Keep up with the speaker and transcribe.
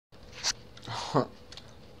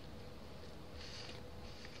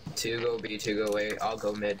Two go B, two go A. I'll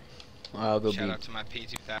go mid. I'll go Shout B. out to my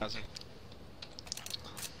P2000.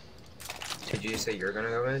 Did you say you're gonna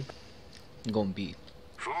go mid? I'm going B.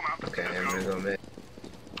 Okay, I'm gonna go mid.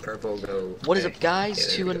 Purple go. What is A. up, guys? Yeah,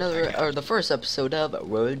 there To we go. another, or the first episode of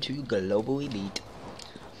Road to Global Elite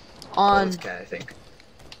Oh, on it's cat, I think.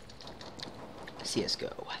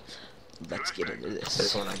 CS:GO. Let's get into There's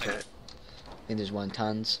this. one on cat. I think there's one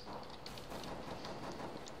tons.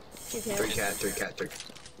 Three cat, three cat, three.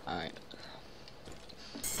 All right.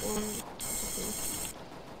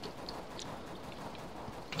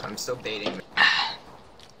 I'm still baiting.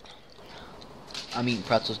 I'm eating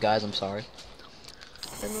pretzels, guys. I'm sorry.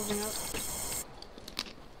 They're moving up.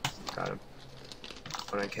 Got him.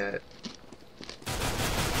 One on cat.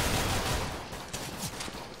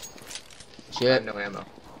 I Shit. have no ammo.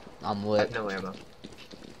 I'm I have lit. no ammo.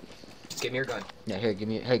 Just give me your gun. Yeah, here, give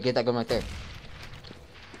me. Hey, get that gun right there.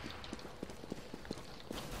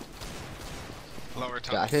 Lower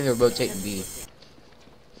top. Yeah, I think they're rotating B.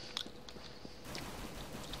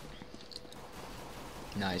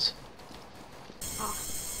 Nice. Ah,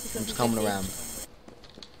 I'm just coming around.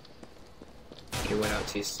 He went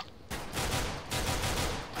out east.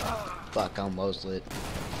 Fuck, I'm almost lit.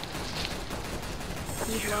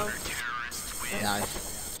 He's low.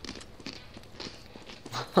 Nice.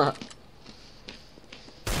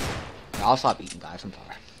 I'll stop eating, guys. I'm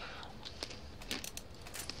sorry.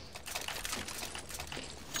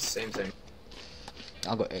 Same thing.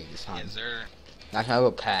 I'll go A this time. Yes, sir. Actually, I'll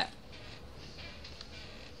go Pat.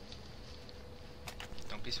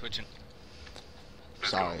 Don't be switching.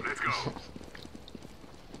 Sorry.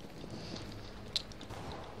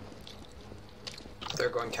 They're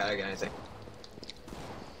going cat again, I think.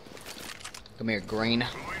 Come here, green.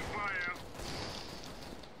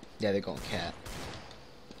 Yeah, they're going cat.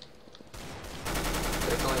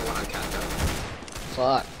 There's only one on cat though.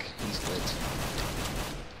 Fuck. He's lit.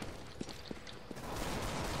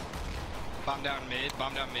 Bomb down mid,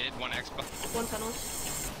 one X. One tunnel.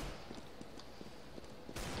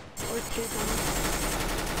 Or two tunnels.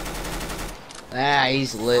 Ah,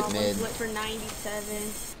 he's lit, One's mid. lit for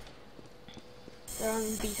 97. They're on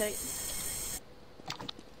B site.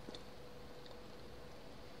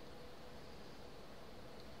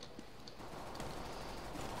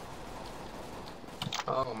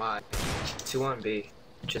 Oh my. Two on B.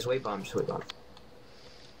 Just wait bomb, just wait bomb.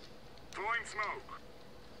 Throwing smoke.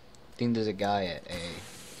 I think there's a guy at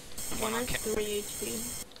A. One on has cat. 3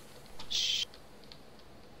 HP. Shh.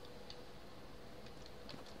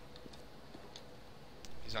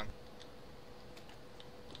 He's on.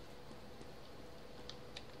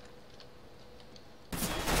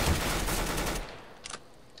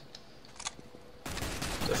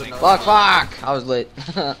 There's another Fuck, one. fuck! I was lit.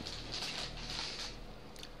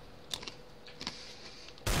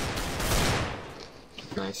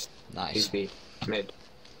 Nice. He's Nice. B. Mid.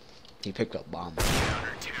 He picked up bomb.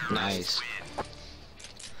 Nice.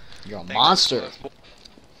 You're a Thank monster. you.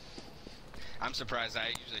 I'm surprised. I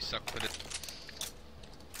usually suck with it.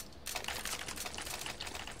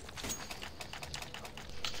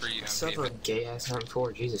 For you, Such a gay ass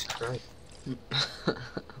M4, Jesus Christ.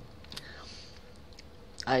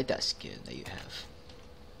 I hate that skin that you have.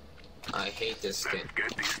 I hate this skin.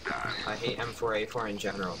 Get these done. I hate M4A4 in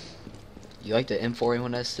general. You like the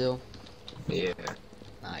M4A1 that's still? Yeah.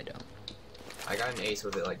 I don't. I got an ace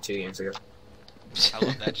with it like 2 games ago. I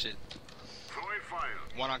love that shit. Throwing fire.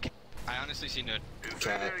 One on. I honestly see no.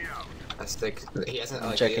 Cat. I think he hasn't I'm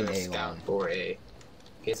like checking either a A scout line. or a.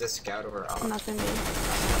 He has a scout or a. Nothing B.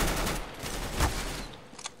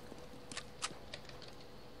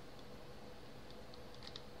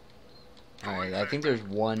 Alright, I think there's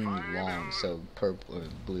one long, so purple or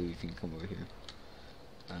blue, if you can come over here.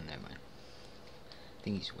 Oh, never mind. I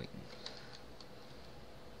think he's waiting.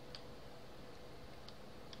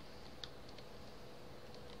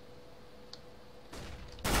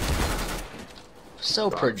 So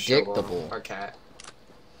predictable. Or cat.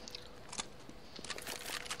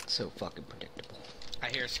 So fucking predictable. I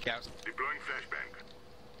hear scouts. Deploying flashbang.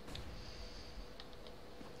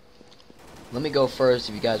 Let me go first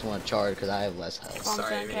if you guys want to charge, because I have less health. Oh.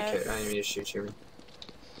 Sorry, I cat. didn't mean to shoot you.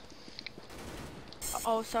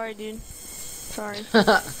 Oh, sorry, dude. Sorry.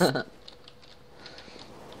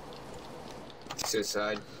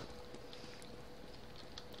 Suicide.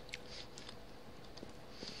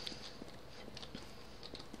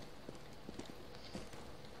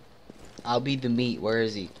 I'll be the meat. Where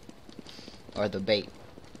is he? Or the bait.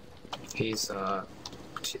 He's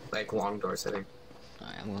like long doors, I think.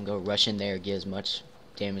 Alright, I'm gonna go rush in there, get as much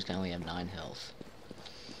damage. I only have 9 health.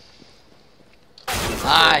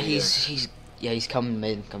 Ah, Yeah. he's coming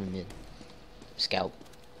mid, Scout.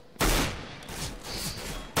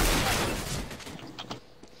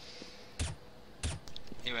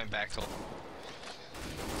 He went back to.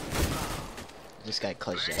 This guy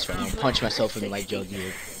clutched ass right now. Punch myself in my jug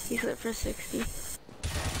here. He's lit for 60.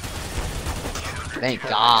 Thank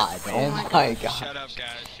God. Oh my God. Shut up,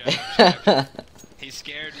 guys. Shut up. He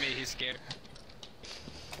scared me. He scared.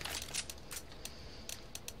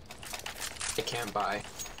 I can't buy.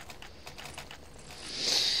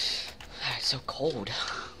 It's so cold.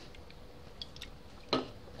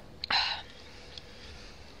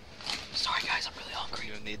 Sorry guys, I'm really hungry.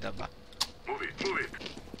 You need that. Move it, move it.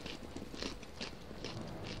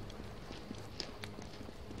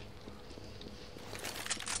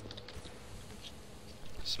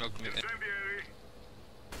 Smoke me. Incendiary.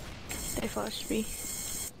 They flashed me.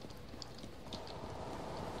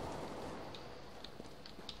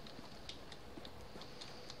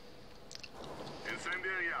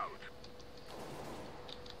 Incendiary out.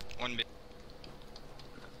 One mid.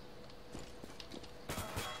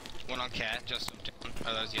 One on cat. Just.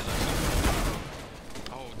 Oh, that was yellow.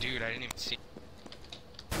 Oh, dude, I didn't even see.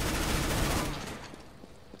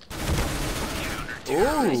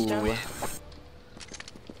 Nice job. Ooh.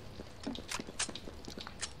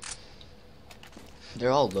 They're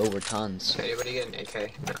all lower tons. Anybody get an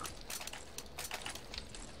AK? No.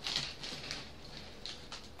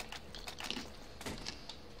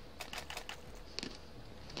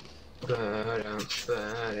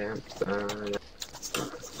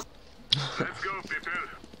 Let's go, people.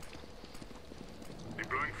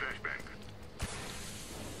 Deploying flashbang.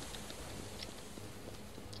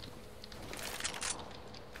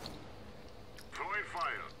 Throwing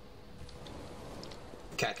fire.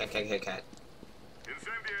 Cat.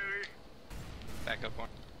 Incendiary. Back up one.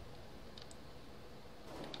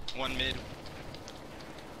 One mid.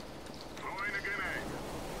 Throwing a grenade.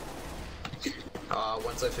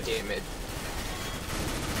 One's like 58 mid.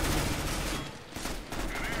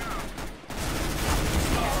 Grenade out.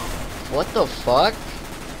 What the fuck?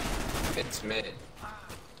 It's mid.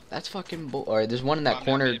 That's fucking Alright, there's one in that Bomb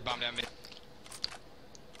corner. Down mid, bomb down mid.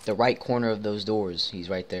 The right corner of those doors. He's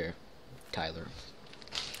right there. Tyler.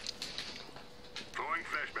 Throwing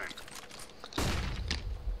flashbang.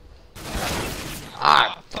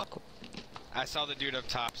 Ah! Oh, fuck. I saw the dude up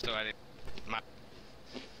top, so I didn't.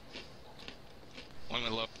 One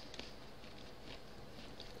with low.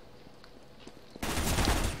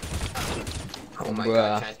 Oh my Bruh.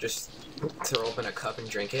 God! Can't just throw open a cup and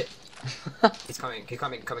drink it. He's coming,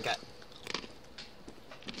 cat.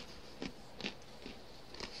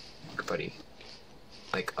 Buddy.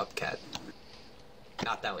 Like, up cat.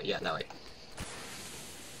 Not that way, yeah, that way.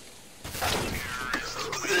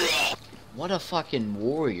 What a fucking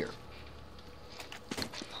warrior.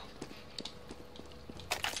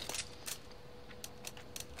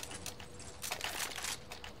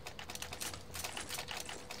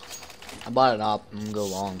 I bought it up. I'm gonna go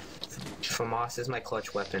long. FAMAS is my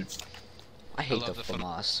clutch weapon. I hate love the the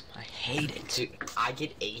FAMAS. I hate it. Dude, I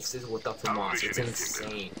get aces with the FAMAS. It's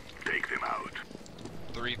insane. Take them out.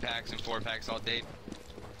 3 packs and 4 packs all day.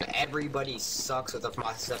 Everybody sucks with the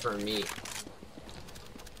FAMAS except for me.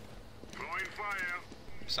 Throwing fire.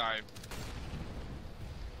 Sorry.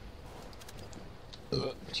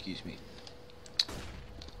 Excuse me.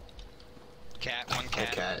 Cat, one Oh,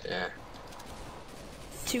 cat. cat, yeah.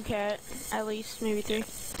 2 cat, at least, maybe 3.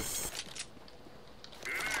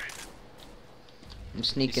 Grenade. I'm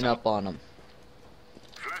sneaking saw- up on him.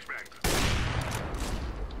 Flashbang.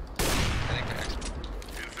 I think they're actually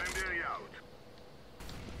Incendiary out.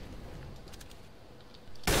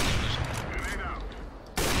 Grenade out.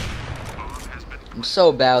 Bomb has been. I'm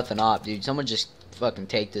so bad with an op, dude. Someone just fucking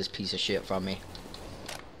take this piece of shit from me.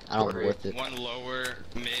 I don't Sorry. worth it. one lower,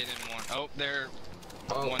 mid, and one. Oh, they're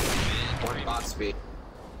Oh, one mid. one bot speed.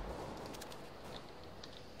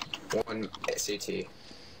 One CT.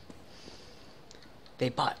 They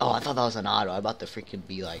bought. Oh, I thought that was an auto. I bought the freaking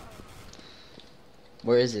B light.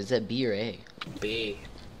 Where is it? Is that B or A? B.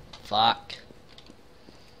 Fuck.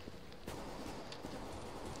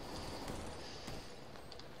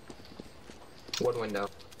 One window.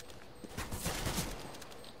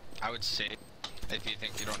 I would say, if you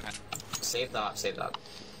think you don't have. Save the op, save the op.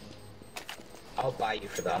 I'll buy you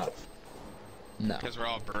for the op. No. Because we're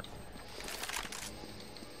all burnt.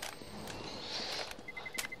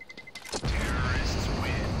 Terrorists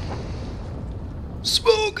win.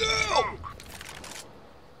 Smoke Smoke.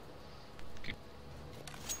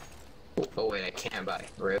 Oh wait, I can buy.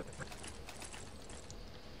 Rip.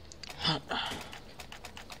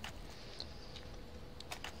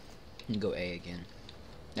 Go A again.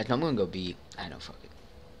 I'm gonna go B. I know, fuck it.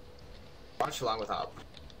 Watch along with Hop.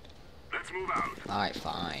 Let's move out. Alright,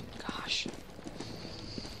 fine. Gosh.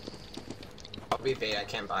 I'll be B, I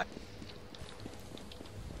can't buy.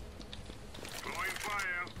 Throwing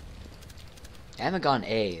fire. I haven't gone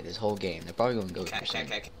A this whole game. They're probably gonna go Okay, for C.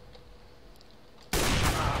 okay.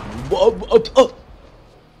 Whoa, oh.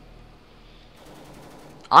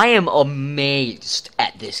 I am amazed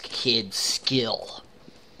at this kid's skill.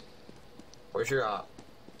 Where's your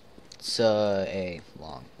It's A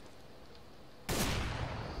long.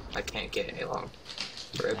 I can't get A long.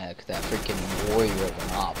 Rip. Heck, that freaking warrior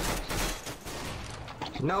went off.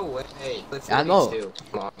 No way. Let's I know. Two.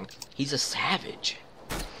 Long. He's a savage.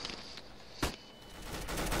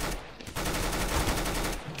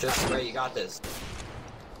 Just Ray, you got this.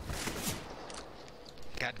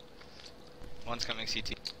 God. One's coming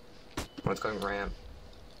CT. One's going Ram.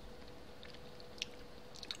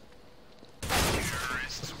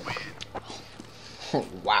 Terrorists win.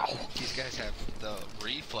 Wow. These guys have the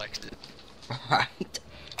reflexes. Right.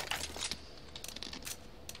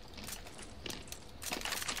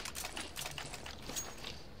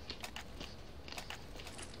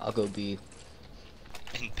 I'll go B.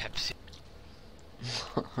 And Pepsi.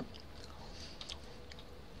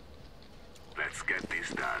 Let's get this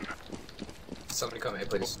done. Somebody come A,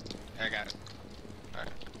 please. I got it. Alright.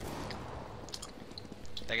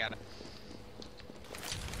 They got it.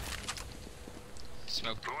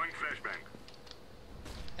 Smoke Throwing flashbang.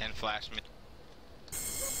 and flash me.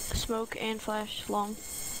 Smoke and flash long.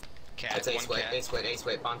 Cat, It's A one split, cat. A split, A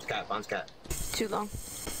split. Bombs cat. Too long.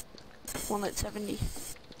 One lit 70.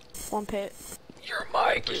 One pit. Your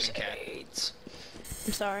mic is Pushing cat. AIDS.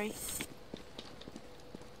 I'm sorry.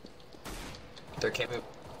 They're camping.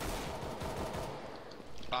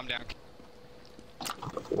 Bomb down.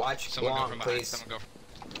 Watch Someone go long, from behind. please. Someone go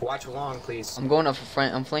from... Watch long, please. I'm going up for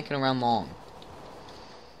front. I'm flanking around long.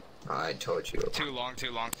 I told you. Too long.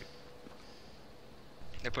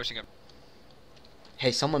 They're pushing up.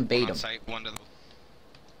 Hey, someone bait On him. site, one to the...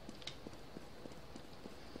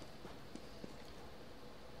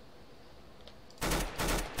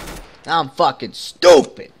 I'm fucking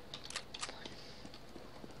stupid.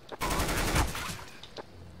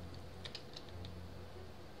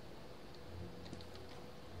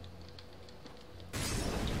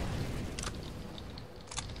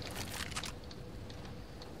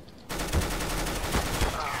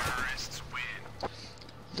 Terrorists win.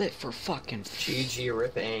 Lit for fucking GG,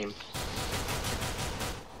 rip aim.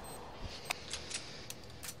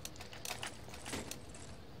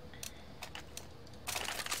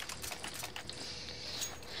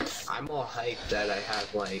 I'm all hyped that I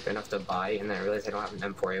have like enough to buy, and then I realize I don't have an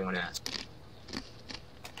M4A1S.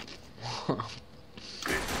 Is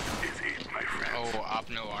it, my friend? Oh, op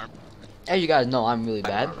no arm. As you guys know, I'm really I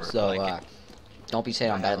bad, armor, so I like don't be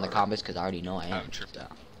saying I'm I bad in the armor. comments because I already know I am. Oh, true. So.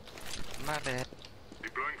 My bad.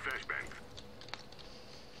 Deploying flashbang.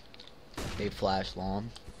 Big flash long.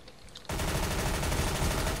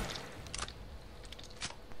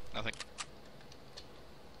 Nothing.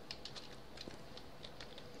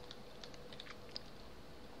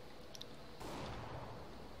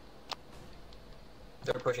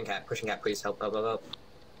 They're pushing cat, please help. Bomb Bomb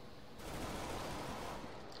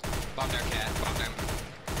down, cat. Bomb down.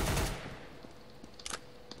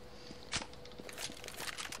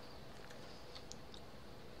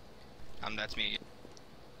 That's me.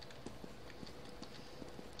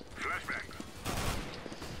 Flashbang.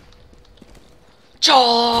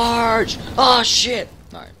 Charge! Oh shit!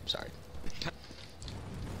 Alright, sorry.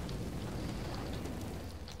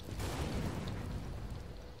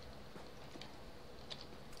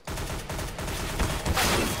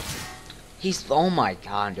 He's, oh my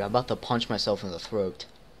god, dude, I'm about to punch myself in the throat.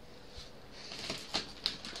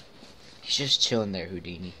 He's just chilling there,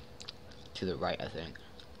 Houdini. To the right, I think.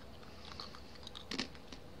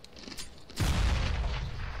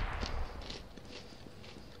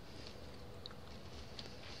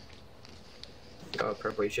 Oh,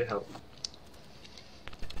 purple, you should help.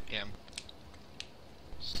 Yeah.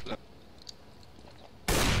 Slow.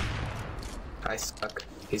 I suck.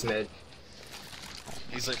 He's mid.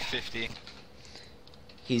 He's like 50.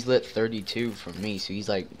 He's lit 32 from me, so he's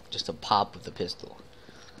like just a pop with the pistol.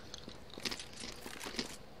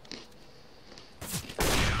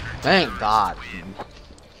 Thank God.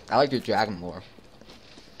 I like your dragon more.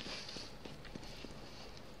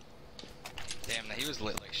 Damn, he was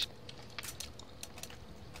lit like shit.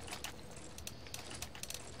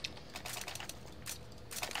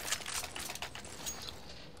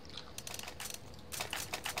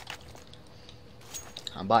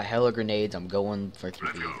 I'm about hella grenades. I'm going freaking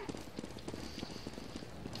Let's B. go.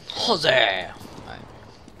 Jose!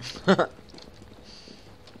 Alright.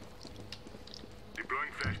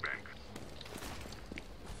 Deploying flashbang.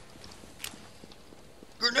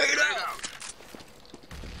 Grenade out!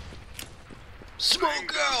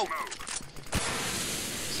 Smoke out!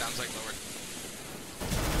 Sounds like lower.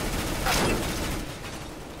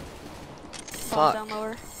 Fall Fuck. down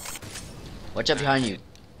lower. Watch out behind you,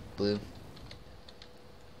 Blue.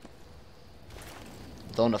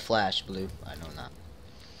 Throwing a flash, Blue. I know not.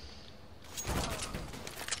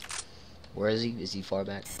 Where is he? Is he far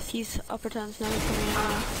back? He's upper tens now. He's coming in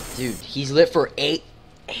now. Dude, he's lit for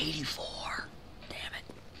 884. Damn it.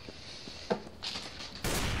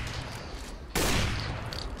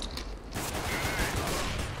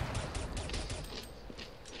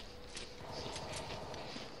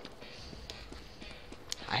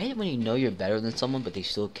 I hate when you know you're better than someone, but they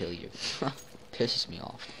still kill you. Pisses me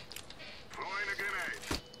off. Throwing a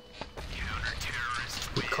grenade.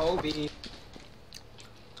 Kobe.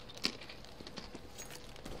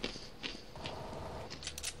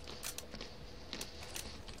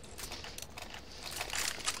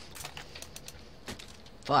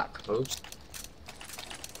 Fuck. Oops.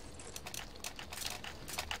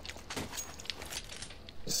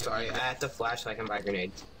 Sorry, I have to flash so I can buy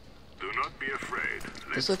grenades. Do not be afraid.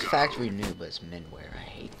 This Let's looks go. factory new, but it's minware. I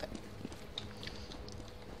hate that.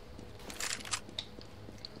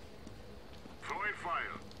 Throwing fire.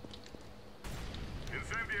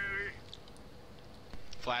 Incendiary.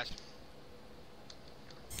 Flash.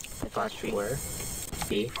 The flash tree. Where?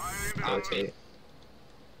 B. Fire in the Oh, it's A.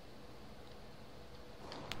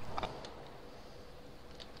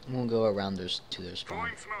 I'm gonna go around to their spawn.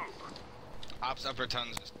 Throwing smoke. Ops upper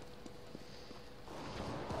tons.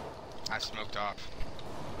 I smoked off.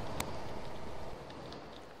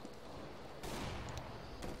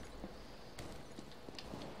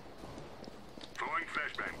 Throwing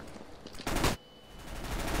flashbang.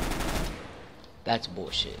 That's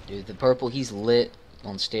bullshit, dude. The purple, he's lit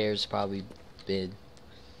on stairs, probably bid.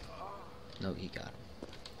 No, he got him.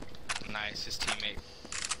 Nice, his teammate.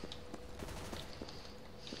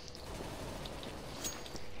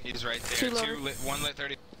 He's right there. Two lower. Two lit, one lit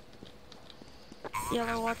 30.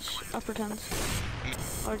 Yellow, watch upper tens.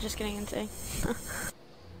 Or just getting into A.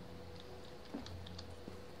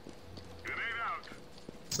 Grenade out.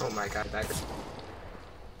 Oh my god, that is.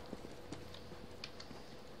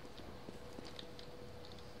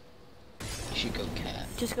 You should go cat.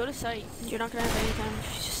 Just go to site. You're not gonna have any time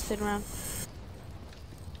if you just sit around.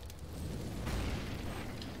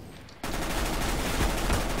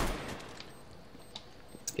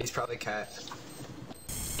 He's probably cat.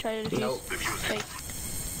 Try to defuse. Nope. Fake.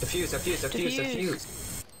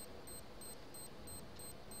 Defuse.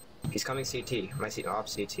 He's coming CT. My CT.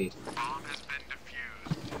 Off CT. Bomb has been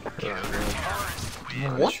defused. Yeah,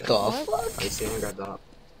 really. What shit. the What? fuck? I see him grab the op.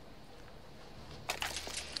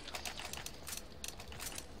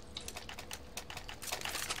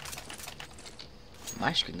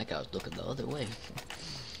 My screen, that guy was looking the other way.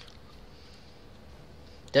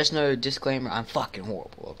 There's no disclaimer, I'm fucking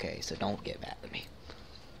horrible, okay? So don't get mad at me.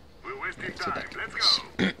 We're wasting Let's get time. back to Let's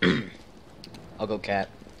this. go. I'll go cat.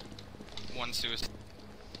 One suicide.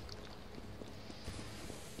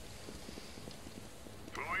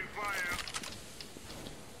 Throwing fire.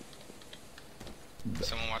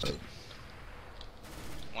 Someone watch it.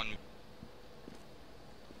 One.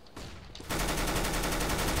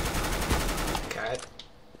 Cat.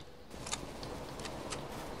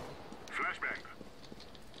 Flashbang.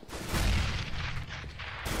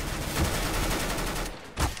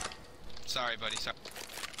 Sorry, buddy. Sorry.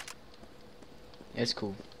 It's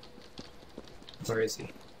cool. Where is he? I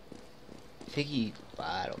think he,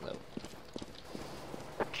 I don't know.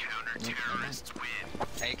 Counter-terrorists win.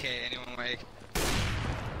 AK, anyone want AK?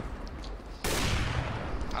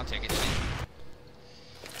 I'll take it.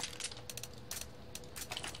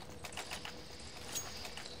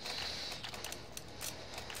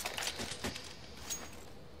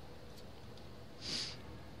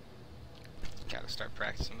 Gotta start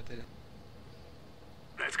practicing with it.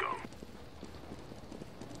 Let's go.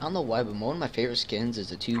 I don't know why, but one of my favorite skins is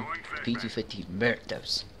the two P250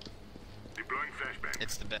 Meritos. Deploying flashbang.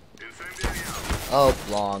 It's the best. Incendiary out. Oh,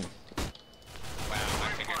 long. Wow, my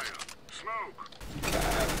Throwing fingers. fire. Smoke.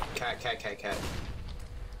 Cat.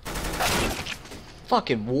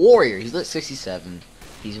 Fucking warrior. He's lit 67.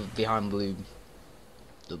 He's behind blue.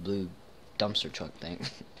 The blue dumpster truck thing.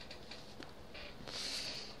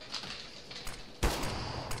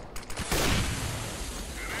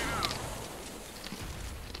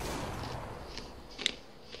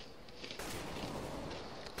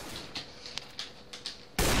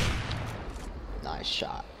 Nice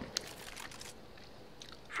shot.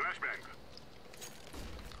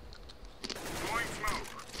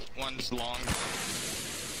 One's long.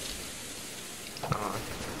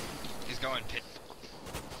 He's going pit.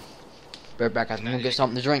 Bear back, I'm gonna get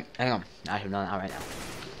something to drink. Hang on. I have none out right now.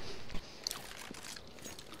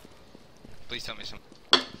 Please tell me something.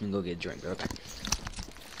 I'm gonna go get a drink. Bear back.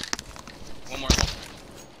 One more.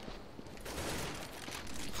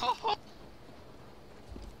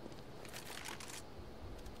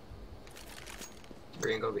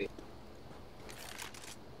 Green, go B.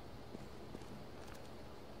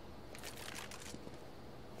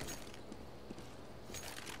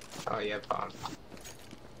 Oh yeah, bomb.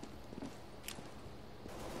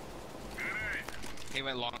 He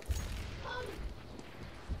went long.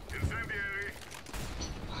 Incendiary.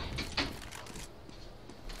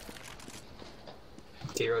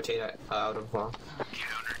 Do you rotate out of long?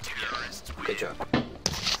 Counter-terrorists. Good job.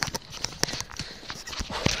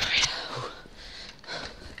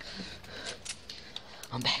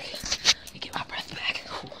 I'm back. Let me get my breath back.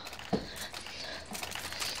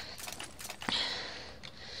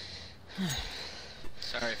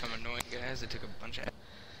 Sorry if I'm annoying, guys. I took a bunch of.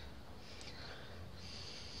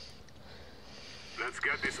 Let's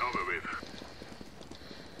get this over with.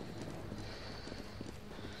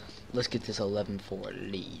 Let's get this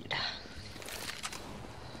 11-4 lead.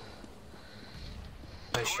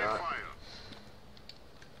 Nice shot. Fire.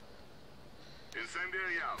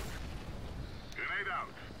 Incendiary out. Grenade out.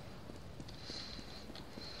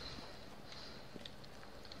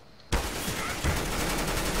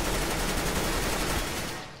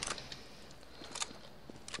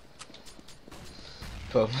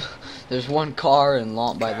 Bro, there's one car and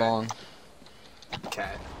long by long.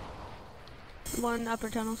 Cat. One upper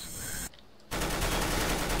tunnels.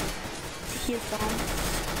 He is gone.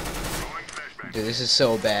 Throwing flashbang. Dude, this is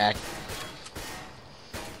so bad.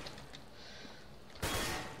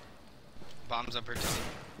 Bombs up her tongue.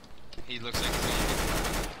 He looks like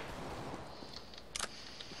he's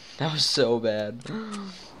That was so bad.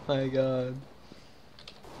 My god.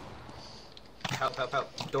 Help, help,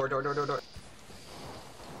 help. Door, door, door, door, door.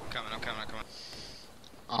 I'm coming.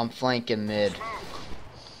 I'm flanking mid.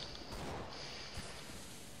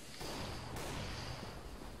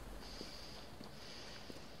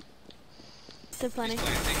 They're planning. He's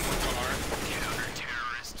planting one car.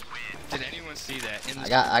 Counter-terrorists win. Did anyone see that? In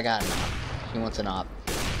the I got him. He wants an op.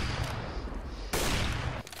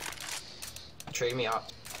 Trade me up.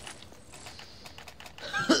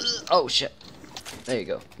 Oh shit. There you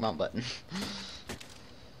go. Wrong button.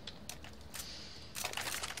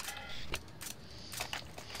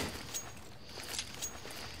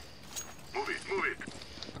 Move it.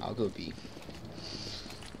 I'll go B.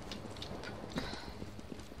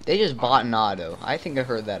 They just bought an auto. I think I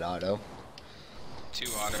heard that auto. 2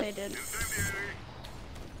 auto. They did. Incendiary.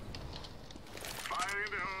 Fire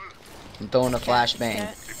in the hole. I'm throwing a flashbang.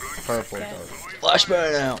 Cat. Purple Cat. though.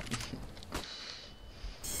 Flashbang out.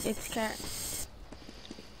 It's cat.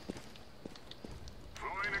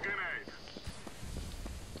 Throwing a grenade.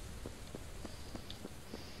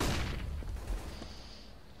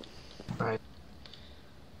 Alright.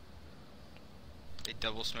 They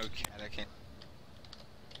double smoked cat. I can't.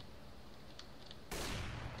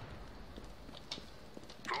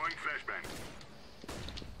 Throwing flashbang.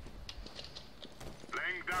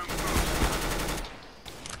 Laying down smoke.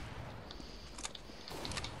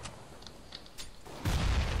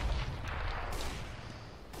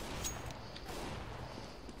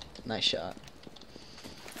 Nice shot.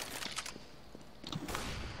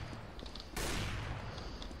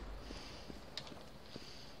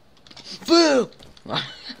 Boo!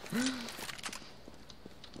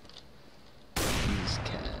 He's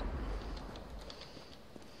cat.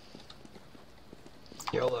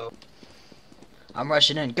 YOLO. I'm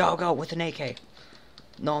rushing in. Go, go with an AK.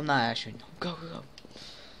 No, I'm not actually. Go, go, go.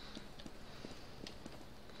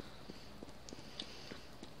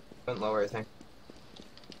 Went lower, I think.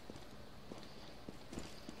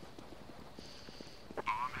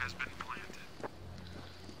 Bomb has been planted.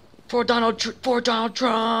 For Donald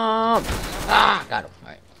Trump! Ah, got him. All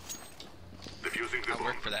right. Defusing the I'll bomb.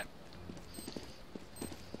 work for that.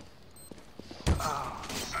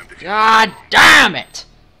 I'm defusing. God damn it!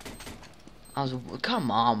 I was.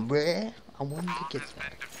 Come on, bruh. I wanted to get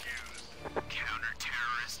that.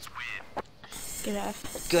 Counter-terrorists win. Good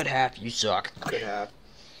half. Good half. You suck. Good half.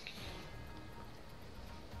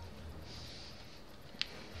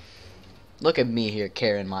 Look at me here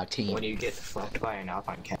carrying my team. When you get flanked by an op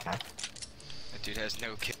on cat. That dude has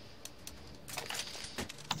no kill.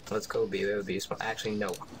 Let's go B. That would be smart. Actually,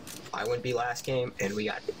 no. I went B last game and we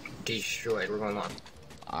got destroyed. We're going long.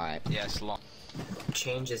 All right. Yes, long.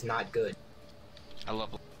 Change is not good. I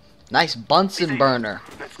love. Nice Bunsen burner.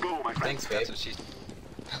 Let's go. my friend. Thanks, babe. That's what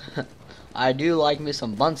she. I do like me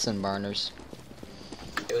some Bunsen burners.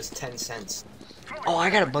 It was 10 cents. Oh, I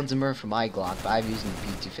got a Bunsen burner for my Glock, but I'm using the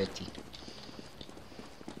P250.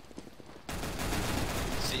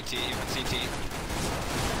 CT, even CT.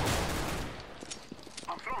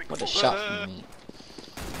 I'm throwing What a smoke. shot from me.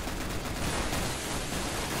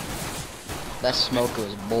 That smoke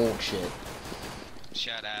was bullshit.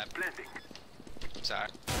 Shut up. Planting. Sorry.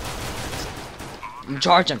 I'm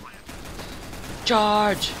charging.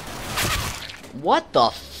 Charge! What the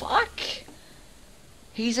fuck?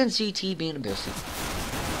 He's in CT being a pussy.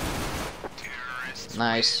 Terrorists.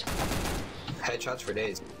 Nice. Headshots for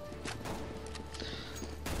days.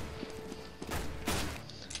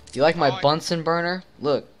 Do you like my Oh, I- Bunsen burner?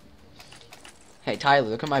 Look. Hey Tyler,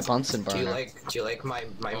 look at my Bunsen Do burner. you like my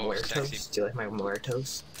Oh, Muertos? sexy. Do you like my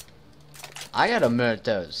Muertos? I got a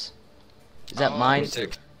Muertos. Is that Oh, mine?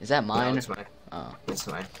 sick. Is that mine? No, it's mine. Oh. It's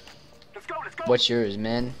mine. Let's go, let's go. What's yours,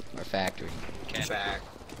 men or factory? Can't. Fact.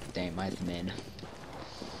 Damn, mine's men.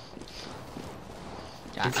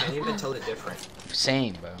 You can't even tell the difference.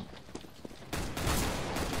 Same, bro.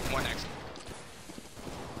 1x.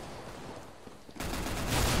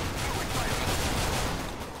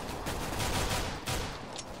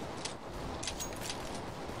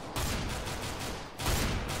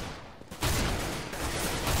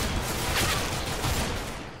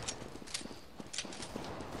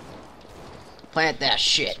 Plant that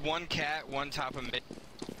shit. One cat, one top of mid.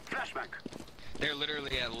 Flashback. They're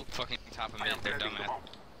literally at fucking top of I mid. am They're planting the dumbass.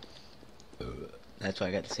 bomb. That's what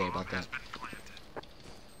I got to say about that. Has been planted.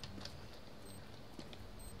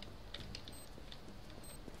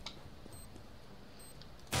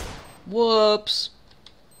 Whoops.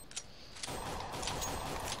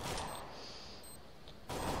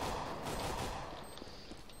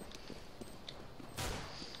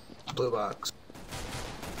 Blue box.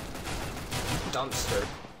 Dumpster.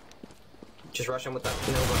 Just rush him with that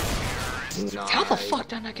Nova. Nice. How the fuck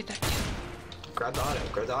did I not get that kill? Grab the auto.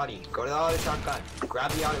 Grab the auto. Go to the auto shotgun.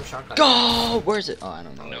 Grab the auto shotgun. Go! Where's it? Oh, I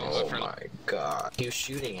don't know. No. Oh for- my god. He was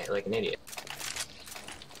shooting it like an idiot.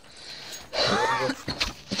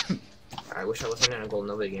 I wish I wasn't in a gold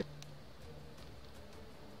Nova game.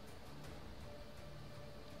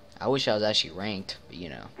 I wish I was actually ranked, but you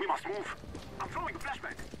know. We must move. I'm throwing a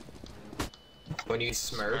flashback. When you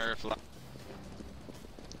smurf, Smurf.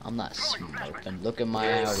 I'm not smurfing. Look at my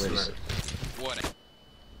you're a hours. smurf. What?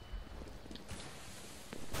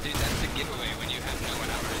 Dude, that's a giveaway when you have no one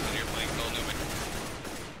hours and you're playing Gold Nova.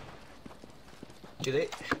 Do they?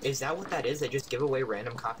 Is that what that is? They just give away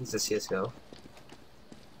random copies of CS:GO.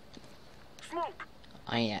 Smoke.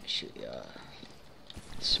 I ain't actually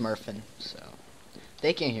smurfing, so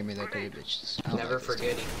they can't hear me though, cause bitches. I don't Never like this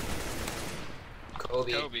forget it.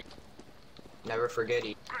 Kobe. Kobe. Never forget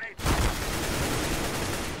it. Grenade.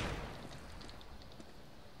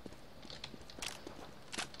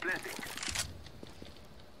 Planting.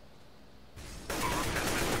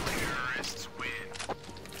 Terrorists win.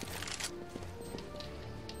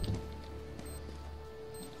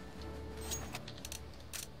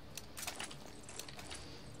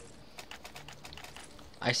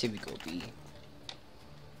 I say we go B.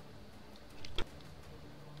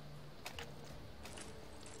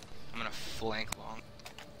 I'm gonna flank long.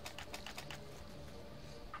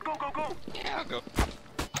 Go, go, go. Yeah, I'll go.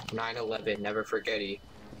 9/11. Never forget it.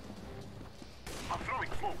 I'm throwing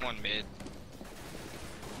smoke. One mid.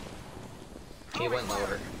 He went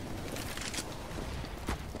lower.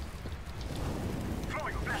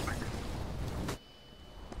 Throwing a flashback.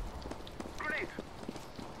 Grenade.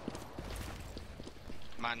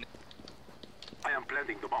 Man. I am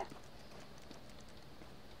planting the bomb.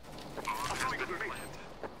 I'm throwing a grenade.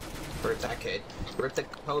 Rip that kid. Rip the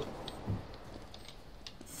Kobe.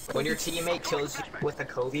 When your teammate kills you with a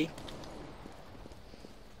Kobe,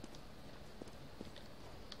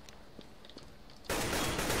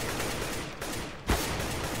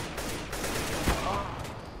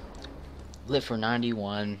 Lit for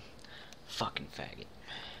 91. Fucking faggot.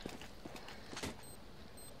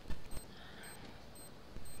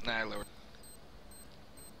 Nah, lower.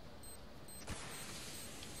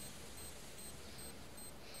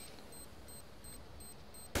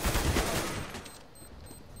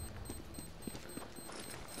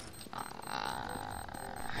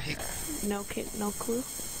 No kid, no clue.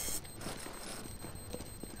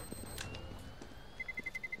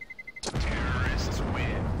 Terrorists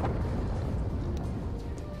win.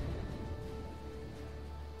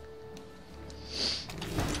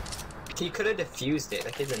 he could have defused it.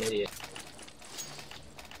 That kid's an idiot.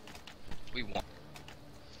 We won.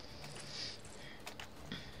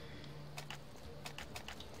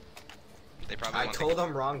 probably I won't told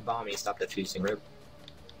him wrong bomb. He stopped defusing. Rip.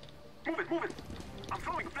 Move it, move it. I'm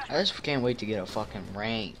throwing a flashbang. I just can't wait to get a fucking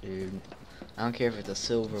rank, dude. I don't care if it's a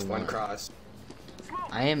silver One one. cross.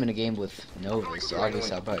 I am in a game with Nova, so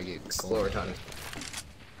obviously I'll probably get Explore gold. ton.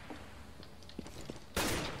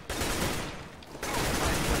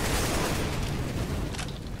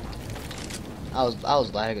 I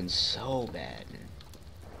was lagging so bad.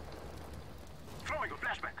 Throwing a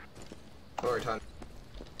flashbang. Explore ton.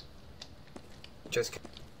 Just.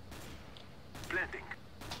 Planting.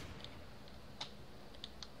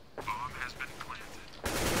 Bomb has been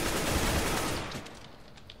planted.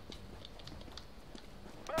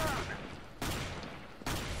 Burn.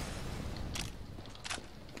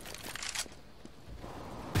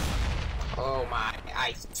 Oh my!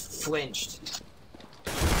 I flinched.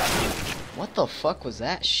 What the fuck was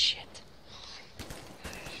that shit?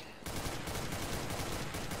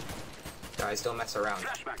 Guys, don't mess around.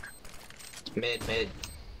 Flashbang. Mid, mid.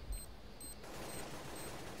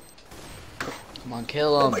 Come on,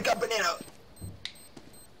 kill him. Oh my god, banana!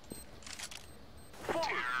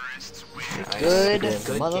 Terrorists win. Nice. Good Good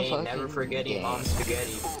game. motherfucking Never forgetting game. mom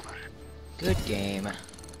spaghetti. Good game.